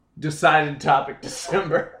Decided topic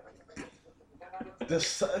December.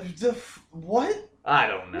 What? I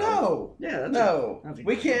don't know. No. Yeah.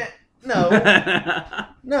 We can't. No.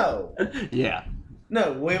 No. Yeah.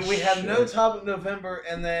 No. We have no topic November,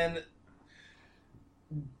 and then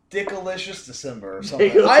Dickalicious December or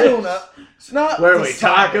something. I don't know. It's not where we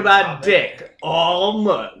talk about dick all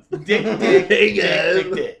month. Dick. Hey guys,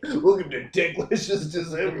 welcome to Dicklicious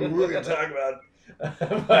December. We're gonna talk about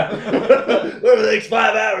over the next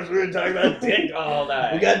 5 hours. We're gonna talk about dick all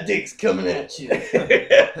night. We got dicks coming at you.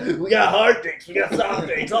 We got hard dicks. We got soft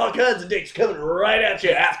dicks. All kinds of dicks coming right at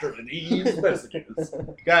you after these messages.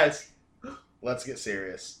 Guys, let's get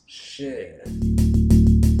serious. Shit.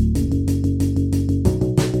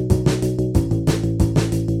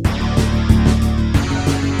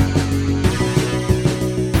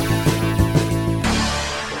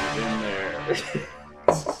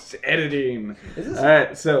 Editing.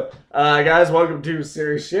 Alright, so, guys, welcome to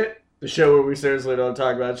Serious Shit, the show where we seriously don't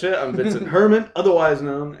talk about shit. I'm Vincent Herman, otherwise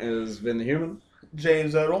known as Vin the Human.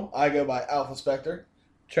 James Odell. I go by Alpha Spectre.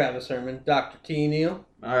 Travis Herman. Dr. T. Neal.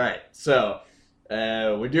 Alright, so,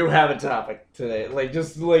 we do have a topic today.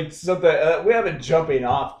 Something, we have a jumping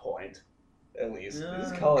off point, at least.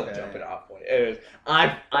 Let's call it a jumping off point. Anyways,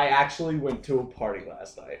 I actually went to a party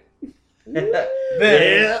last night.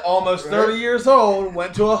 Then, almost 30 years old,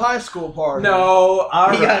 went to a high school party. No,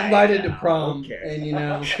 He got invited to prom, and you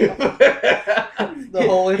know, the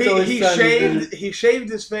whole he shaved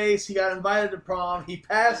his face. He got invited to prom. He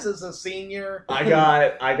passed as a senior. I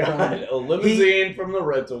got a limousine from the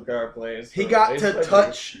rental car place. He got to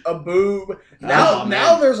touch a boob.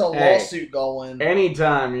 Now there's a lawsuit going.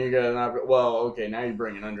 Anytime you get an opportunity, now you're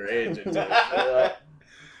bringing underage into it.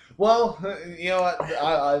 Well, you know what?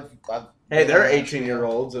 I've hey, there are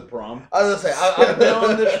 18-year-olds at prom. I was gonna say, I've been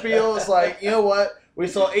on this spiel. It's like, you know what? We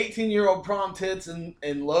saw 18-year-old prom tits in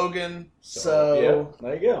Logan. So yeah,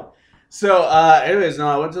 there you go. So, anyways,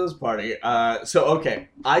 I went to this party. I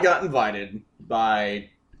got invited by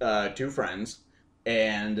 2 friends,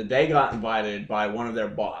 and they got invited by one of their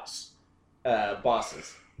bosses,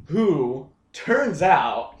 who turns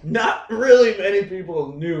out not really many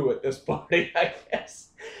people knew at this party, I guess.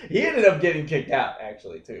 He ended up getting kicked out,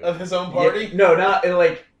 actually, too. Of his own party? Yeah,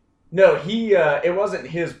 it wasn't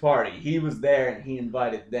his party. He was there and he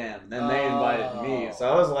invited them. Then they invited me. So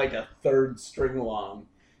I was like a third string along,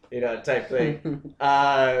 type thing.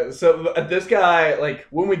 So this guy,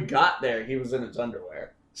 when we got there, he was in his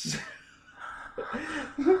underwear.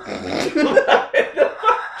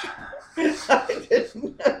 I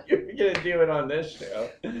didn't know you were going to do it on this show.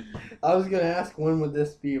 I was going to ask, when would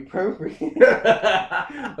this be appropriate?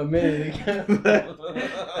 A minute ago.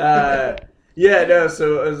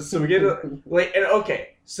 So we get,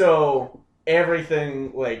 so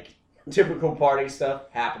everything, typical party stuff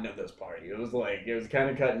happened at this party. It was kind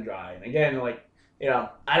of cut and dry. And again,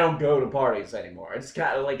 I don't go to parties anymore. It's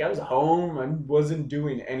kind of I was home. I wasn't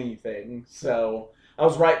doing anything. So I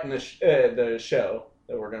was writing the show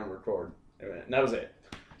that we're going to record. And that was it.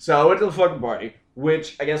 So I went to the fucking party,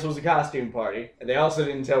 which I guess was a costume party. And they also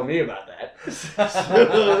didn't tell me about that.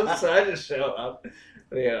 So I just show up,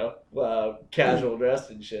 casual dressed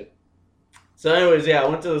and shit. So anyways, I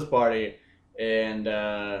went to this party and,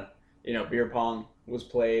 beer pong was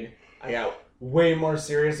played. I got way more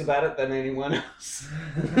serious about it than anyone else.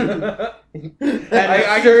 Had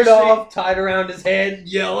his shirt off, tied around his head,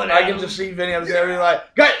 yelling. I can just see Vinny up there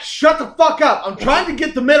like, guys, shut the fuck up. I'm trying to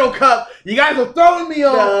get the middle cup. You guys are throwing me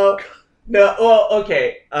off. No, well,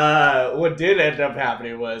 okay. What did end up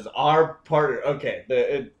happening was our partner,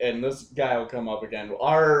 and this guy will come up again.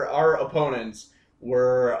 Our opponents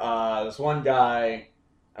were this one guy,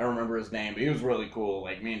 I don't remember his name, but he was really cool.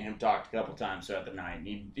 Me and him talked a couple times throughout the night.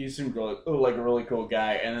 He seemed like a really cool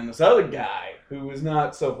guy. And then this other guy who was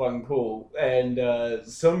not so fucking cool. And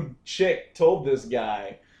some chick told this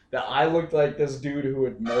guy that I looked like this dude who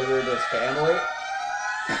had murdered his family.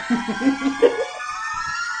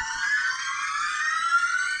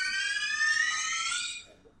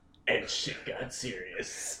 And shit got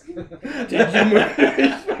serious. Did you murder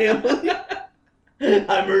his family?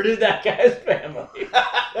 I murdered that guy's family.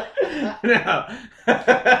 No.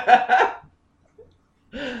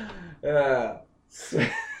 Oh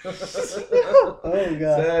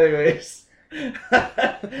god. So anyways. And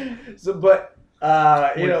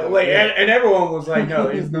everyone was like, no,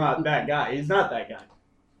 he's not that guy. He's not that guy.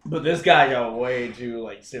 But this guy got way too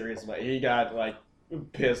serious about it. He got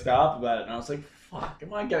pissed off about it, and I was like, fuck,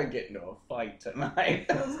 am I gonna get into a fight tonight?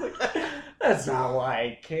 I was like, that's not why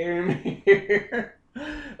I came here.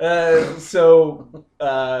 So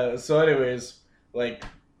anyways,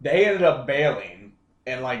 they ended up bailing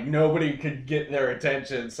and like nobody could get their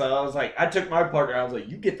attention. So I was like, I took my partner. I was like,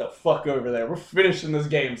 you get the fuck over there. We're finishing this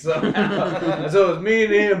game somehow. And so it was me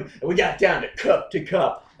and him, and we got down to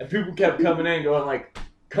cup, and people kept coming in, going like,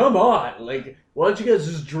 come on, like, why don't you guys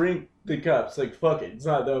just drink the cups? Like, fuck it, it's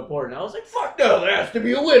not that important. I was like, fuck no, there has to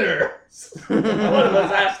be a winner. One of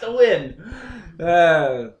us has to win.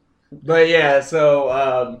 But yeah,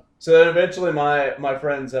 so then eventually my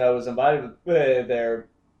friends that I was invited there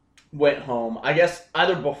went home. I guess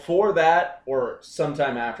either before that or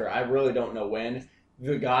sometime after. I really don't know when.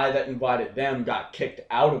 The guy that invited them got kicked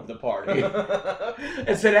out of the party.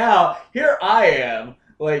 And so now, here I am,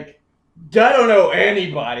 like, I don't know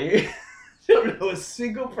anybody. Don't know a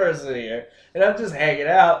single person here. And I'm just hanging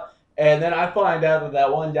out. And then I find out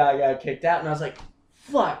that one guy got kicked out. And I was like,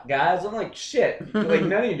 fuck, guys. I'm like, shit. Like,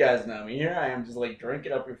 none of you guys know me. Here I am just, like,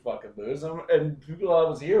 drinking up your fucking booze. And people I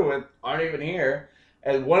was here with aren't even here.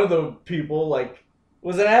 And one of the people, like,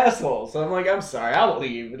 was an asshole. So I'm like, I'm sorry, I'll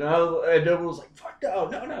leave. And everyone was like, fuck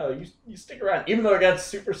no, you stick around. Even though I got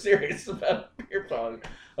super serious about beer pong.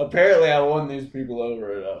 Apparently I won these people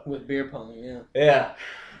over it. With beer pong, yeah. Yeah.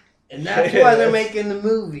 And that's why they're making the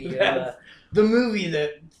movie. The movie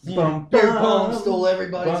that beer pong stole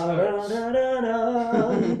everybody's hearts.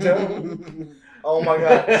 Oh my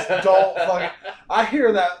god, don't fucking... I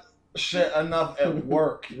hear that shit enough at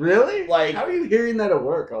work. Really? Like, how are you hearing that at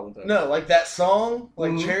work all the time? No, like that song,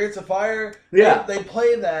 like Chariots of Fire. Yeah. They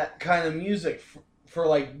play that kind of music for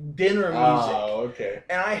like dinner music. Oh, okay.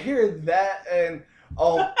 And I hear that and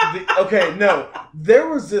okay, no. There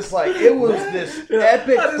was this like, it was this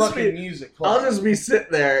epic fucking music playing. I'll just be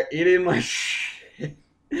sitting there eating my shit.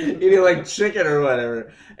 Eating like chicken or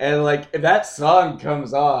whatever, and like if that song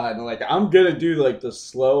comes on, like I'm gonna do like the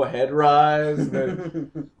slow head rise, and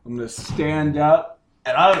then I'm gonna stand up,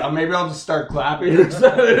 and maybe I'll just start clapping or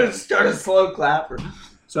something, start a slow clap or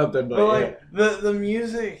something. But like the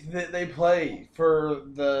music that they play for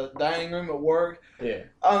the dining room at work, yeah.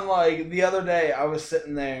 Like the other day, I was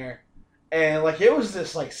sitting there. And, like, it was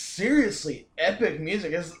this, like, seriously epic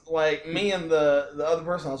music. It's, like, me and the other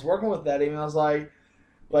person I was working with that evening, I was like,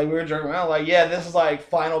 we were joking around, like, yeah, this is, like,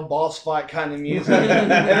 final boss fight kind of music. and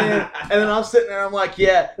then I'm sitting there, I'm like,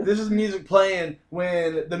 yeah, this is music playing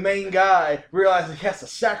when the main guy realizes he has to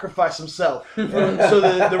sacrifice himself so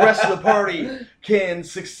the rest of the party can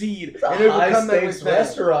succeed and overcome that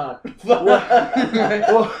restaurant.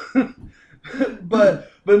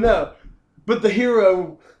 But the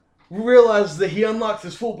hero realizes that he unlocked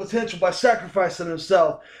his full potential by sacrificing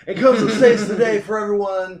himself and comes and saves the day for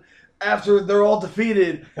everyone after they're all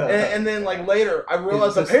defeated. And then, like, later, I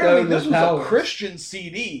realized apparently this was a Christian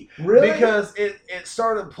CD. Really? Because it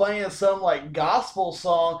started playing some, like, gospel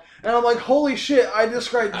song. And I'm like, holy shit, I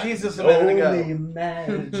described Jesus a minute ago. Only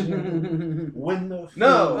imagine when the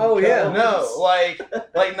No. Oh, yeah. No.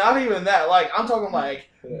 Like, not even that. Like, I'm talking, like,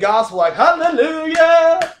 gospel, like,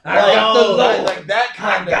 hallelujah! I got the Lord. Like that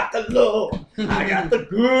kind of... I got the Lord. I got the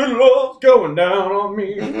good Lord going down on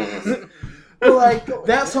me. But like,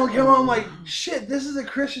 that song came on, I'm like, shit, this is a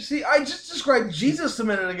Christian CD. I just described Jesus a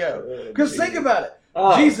minute ago. Because think about it.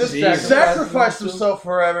 Jesus sacrificed himself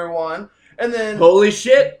for everyone, and then... Holy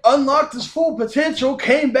shit. Unlocked his full potential,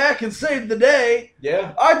 came back and saved the day.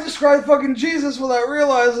 Yeah. I described fucking Jesus without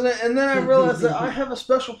realizing it, and then I realized that I have a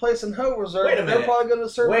special place in Hell Reserve. Wait a minute. They're probably going to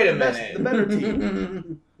serve the better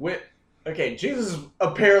team. Okay, Jesus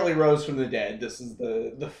apparently rose from the dead. This is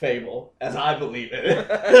the fable, as I believe it.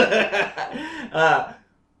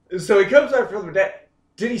 So he comes out from the dead.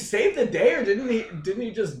 Did he save the day, or didn't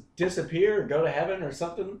he just disappear or go to heaven or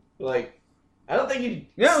something? Like, I don't think he...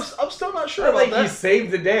 Yeah, I'm still not sure I don't about think that. he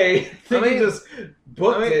saved the day. I think he just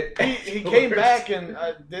booked it. He came back and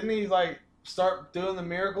didn't he, like, start doing the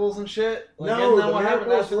miracles and shit? Like, No, isn't that the what happened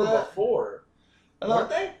miracles after were that? before. Weren't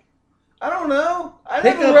they? I don't know. I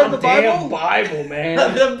Pick never up read a the damn Bible. Bible,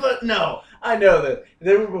 man. But no, I know that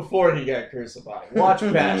they were before he got crucified. Watch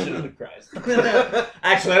Passion of the Christ.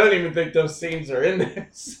 Actually, I don't even think those scenes are in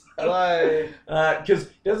this. Like, because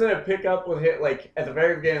doesn't it pick up with him, like, at the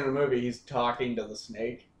very beginning of the movie, he's talking to the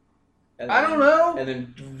snake? And then, I don't know. And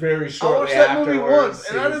then very I shortly watched that movie afterwards, once,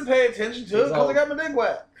 and I didn't pay attention to it because I got my dick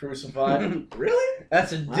wet. Crucified. Really?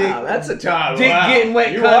 That's a dick. Wow, that's a time. Dick Wow. getting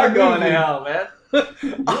wet You kind are of going movie. to hell, man.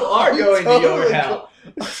 You are going to your hell.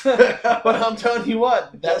 But I'm telling you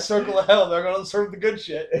what, that circle of hell, they're going to serve the good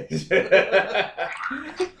shit.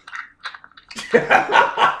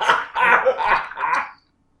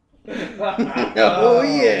 Oh,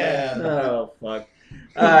 yeah. Oh, fuck.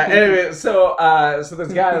 Anyway, so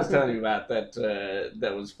this guy I was telling you about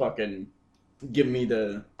that was fucking giving me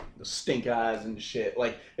the stink eyes and shit.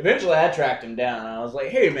 Like, eventually I tracked him down. And I was like,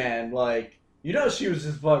 hey, man, like, you know she was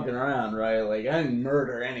just fucking around, right? Like, I didn't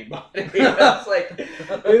murder anybody. He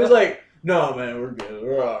was like, no, man, we're good.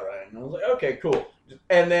 We're all right. And I was like, okay, cool.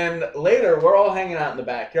 And then later, we're all hanging out in the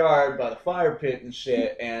backyard by the fire pit and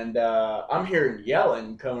shit, and I'm hearing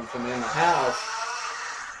yelling coming from in the house.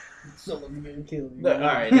 Someone's getting killed. All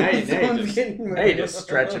right, now you just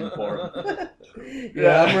stretching for him.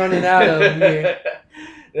 Yeah, I'm running out of them here.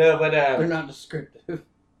 Yeah, but They're not descriptive.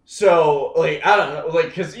 so like I don't know, like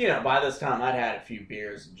because by this time I'd had a few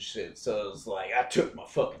beers and shit, so it was like I took my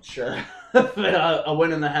fucking shirt off and I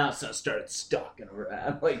went in the house and I started stalking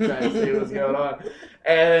around, like trying to see what's going on,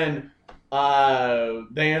 and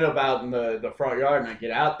they end up out in the front yard, and I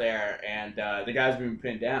get out there, and the guy's being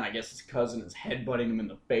pinned down. I guess his cousin is headbutting him in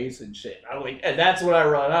the face and shit. I'm like, and that's when I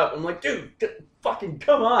run up. I'm like, dude, fucking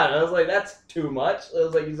come on. I was like, that's too much. I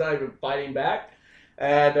was like, he's not even fighting back,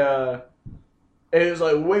 and it was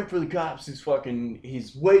like, wait for the cops.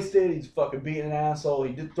 He's wasted. He's fucking being an asshole.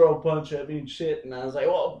 He did throw a punch at me and shit, and I was like,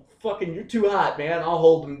 well, fucking, you're too hot, man. I'll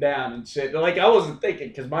hold him down and shit. And like, I wasn't thinking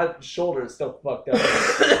because my shoulder is still fucked up.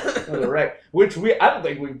 The wreck, which I don't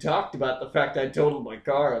think we've talked about the fact I totaled my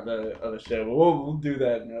car on the show, but we'll do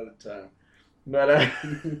that another time. But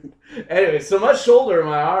anyway, so my shoulder and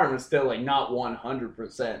my arm is still like not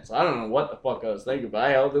 100%. So I don't know what the fuck I was thinking, but I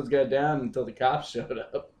held this guy down until the cops showed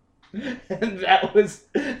up, and that was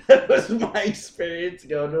my experience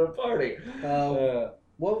going to a party.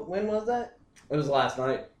 When was that? It was last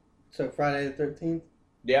night. So Friday the 13th.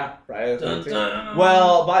 Yeah, Friday the 13th.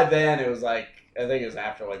 Well, by then it was like. I think it was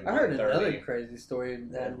after like 1:30. I heard another crazy story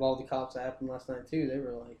that involved the cops that happened last night too. They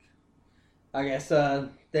were like, I guess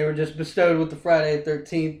they were just bestowed with the Friday the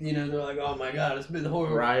 13th. They're like, oh my god, it's been the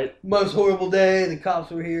most horrible day. The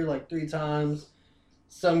cops were here like 3 times.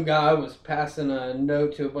 Some guy was passing a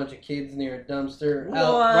note to a bunch of kids near a dumpster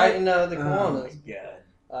out right in the Kiwanis. Oh my god.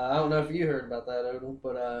 I don't know if you heard about that, Odin,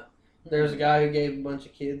 but there was a guy who gave a bunch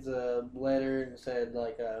of kids a letter and said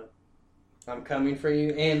like, I'm coming for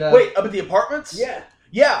you. And wait, up at the apartments?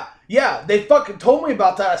 Yeah. They fucking told me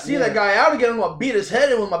about that. I see that guy out again. I'm gonna beat his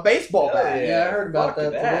head in with my baseball bat. Yeah, I heard about that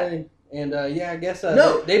today. And I guess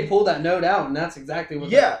they pulled that note out, and that's exactly what.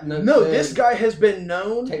 That note said. This guy has been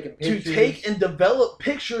known to take and develop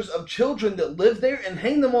pictures of children that live there and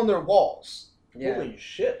hang them on their walls. Yeah. Holy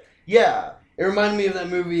shit. Yeah. It reminded me of that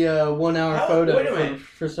movie, 1 Hour Photo. Wait a minute.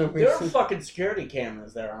 For some reason. There are fucking security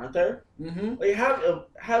cameras there, aren't there? Mm-hmm. Like,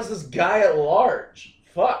 how's this guy at large?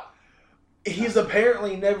 Fuck. He's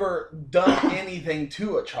apparently never done anything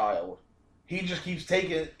to a child. He just keeps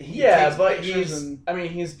taking. But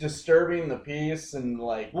he's disturbing the peace and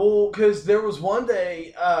like. Well, because there was one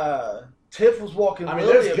day, Tiff was walking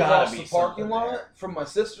Lily across the parking lot from my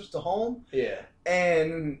sister's to home. Yeah.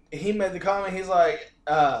 And he made the comment. He's like,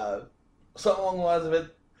 something along the lines of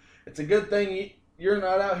it's a good thing you're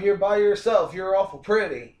not out here by yourself. You're awful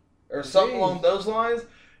pretty, or something along those lines.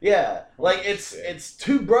 Yeah, like it's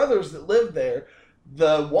 2 brothers that live there.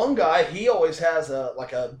 The one guy, he always has a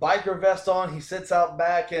biker vest on. He sits out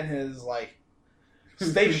back in his like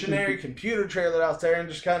stationary computer trailer out there and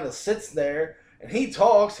just kind of sits there. And he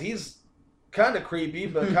talks. He's kind of creepy,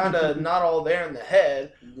 but kind of not all there in the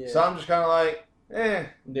head. Yeah. So I'm just kind of like, eh.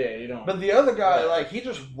 Yeah, you don't. But the other guy, like, he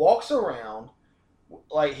just walks around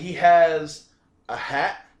like he has a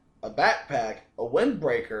hat, a backpack, a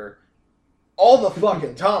windbreaker, all the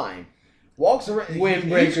fucking time. Walks around.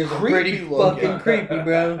 Windbreaker's pretty fucking creepy,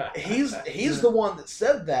 bro. He's the one that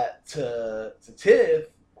said that to Tiff,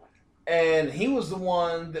 and he was the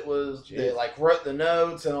one that like wrote the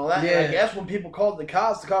notes and all that. Yeah. And I guess when people called the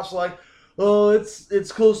cops were like, "Oh,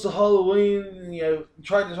 it's close to Halloween." And,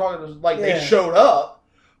 tried to talk like they showed up,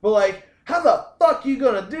 but like, how the fuck you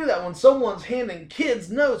gonna do that when someone's handing kids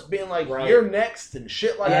notes, being like, "You're next" and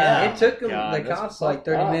shit like that? Yeah, it took the cops like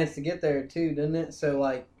 30 minutes to get there too, didn't it? So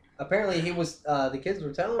like. Apparently, he was. The kids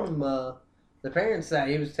were telling him, the parents, that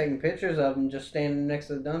he was taking pictures of them just standing next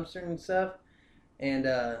to the dumpster and stuff. And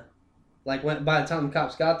by the time the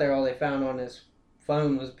cops got there, all they found on his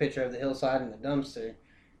phone was a picture of the hillside and the dumpster.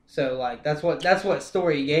 So like that's what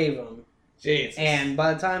story he gave him. Jesus. And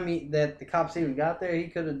by the time that the cops even got there, he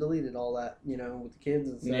could have deleted all that, with the kids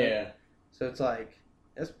and stuff. Yeah. So it's like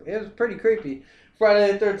it was pretty creepy.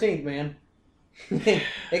 Friday the 13th, man.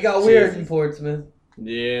 It got weird in Portsmouth.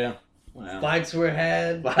 Yeah. Wow. Fights were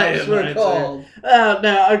had. Fights were called.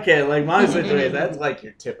 No, okay. Like my situation, that's like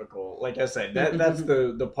your typical. Like I said, that's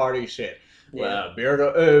the party shit. Yeah.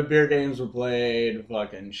 Beer games were played.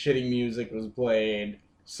 Fucking shitty music was played.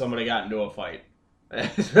 Somebody got into a fight.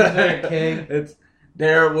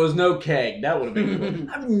 There was no keg. That would have been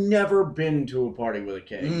cool. I've never been to a party with a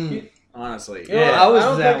keg. Honestly. You know, I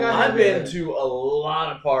was that one. I've been to a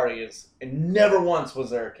lot of parties, and never once was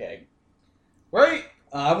there a keg. Right?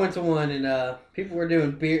 I went to one, and people were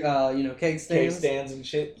doing beer, keg stands. Keg stands and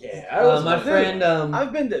shit. Yeah. My friend...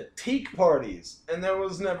 I've been to teak parties, and there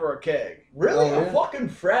was never a keg. Really? Oh, yeah? A fucking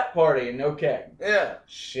frat party and no keg? Yeah.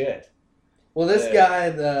 Shit. Well, this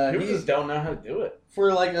guy... People just don't know how to do it.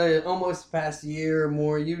 For like almost the past year or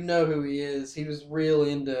more, you know who he is. He was real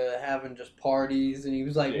into having just parties, and he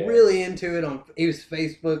was like really into it. He was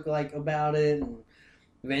Facebook like about it, and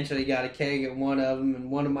eventually got a keg at one of them. And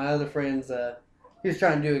one of my other friends, he was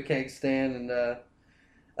trying to do a keg stand, and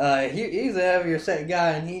he's a heavier set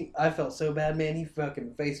guy, and I felt so bad, man. He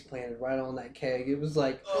fucking face planted right on that keg. It was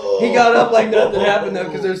like he got up like nothing happened though,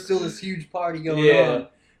 because there's still this huge party going on.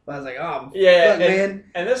 But I was like, oh, fuck, man.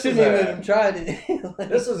 And this shouldn't even have tried it.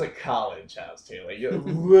 This was a college house, too. Like,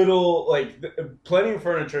 little, like, plenty of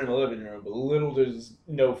furniture in the living room, but little to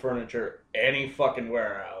no furniture any fucking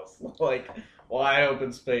warehouse. Like, wide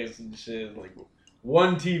open space and shit. Like,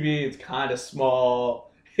 one TV, it's kind of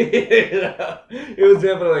small. It was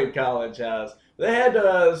definitely a college house. They had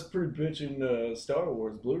this pretty bitchin' Star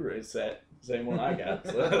Wars Blu-ray set. Same one I got.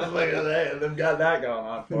 So look at that. They've got that going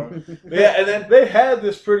on for them. Yeah, and then they had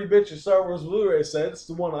this pretty bitch of Star Wars Blu-ray set. It's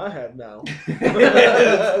the one I have now.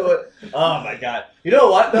 Oh my god. You know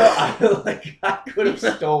what though? I could have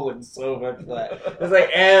stolen so much of that. It's like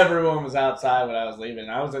everyone was outside when I was leaving.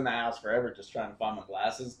 I was in the house forever just trying to find my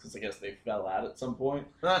glasses because I guess they fell out at some point.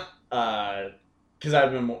 Because I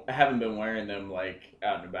haven't been wearing them like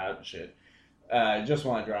out and about and shit. Just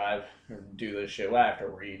want to drive or do this shit. Well, I have to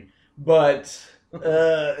read. But,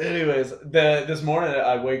 anyways, this morning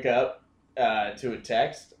I wake up to a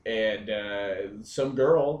text, and some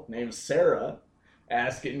girl named Sarah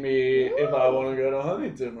asking me if I want to go to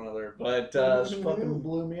Huntington with her. But she fucking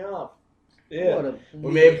blew me off. Yeah.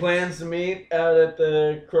 We made plans to meet out at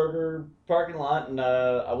the Kroger parking lot, and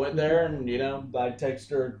I went there, and, I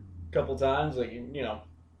texted her a couple times, like, we're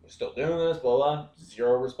still doing this, blah, blah.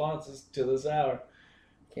 0 responses to this hour.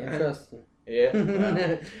 Can't trust them. Yeah.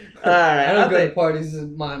 All right. I don't go to parties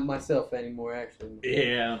myself anymore, actually.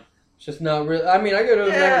 Yeah. It's just not really. I mean, I go to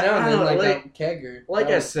them every now and then, like kegger. Like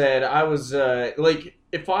I said, I was,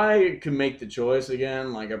 if I could make the choice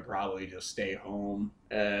again, I'd probably just stay home.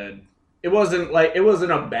 And it wasn't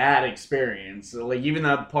a bad experience. Like, even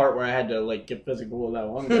that part where I had to, get physical with that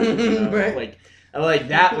one guy, right.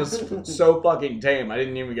 That was so fucking tame. I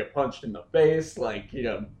didn't even get punched in the face.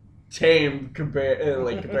 Tame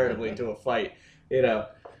comparatively to a fight,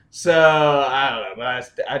 So I don't know,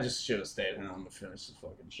 but I just should have stayed home to finish the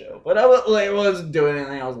fucking show. But I wasn't doing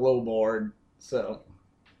anything. I was a little bored, so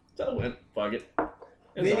I went. Fuck it.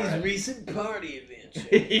 Vinny's recent party adventure.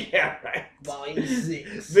 Yeah, right. Volume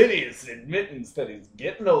 6. Vinny's admittance that he's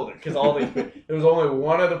getting older because there was only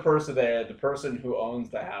one other person there. The person who owns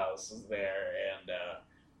the house is there, and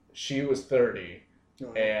she was 30.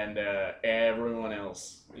 And everyone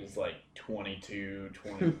else is 22,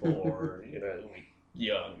 24,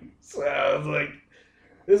 young. So I was like,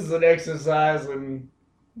 this is an exercise in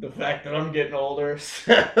the fact that I'm getting older.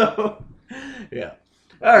 So, yeah.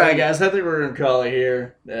 All right, guys, I think we're going to call it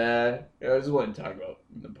here. I just wanted to talk about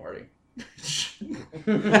the party.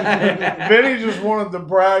 Vinny just wanted to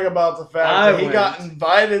brag about the fact that he got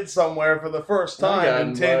invited somewhere for the first time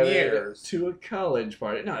in 10 years. To a college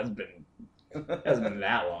party. No, it hasn't been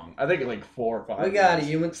that long. I think 4 or 5 We got it.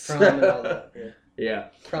 You went to prom and all that. Yeah.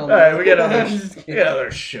 Prom. All right, we got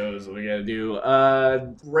other shows we got to do.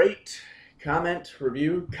 Rate, comment,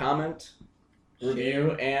 review,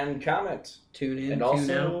 and comment. Tune in, and tune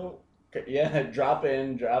also, drop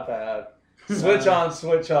in, drop out. Switch on,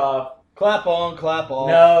 switch off. Clap on, clap off.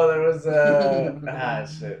 No, there was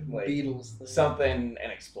shit, Beatles thing. Something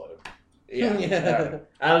and explode. Yeah. Right.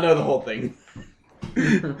 I don't know the whole thing.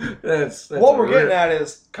 That's what we're getting at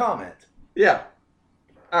is comment. Yeah.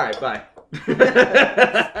 All right, bye.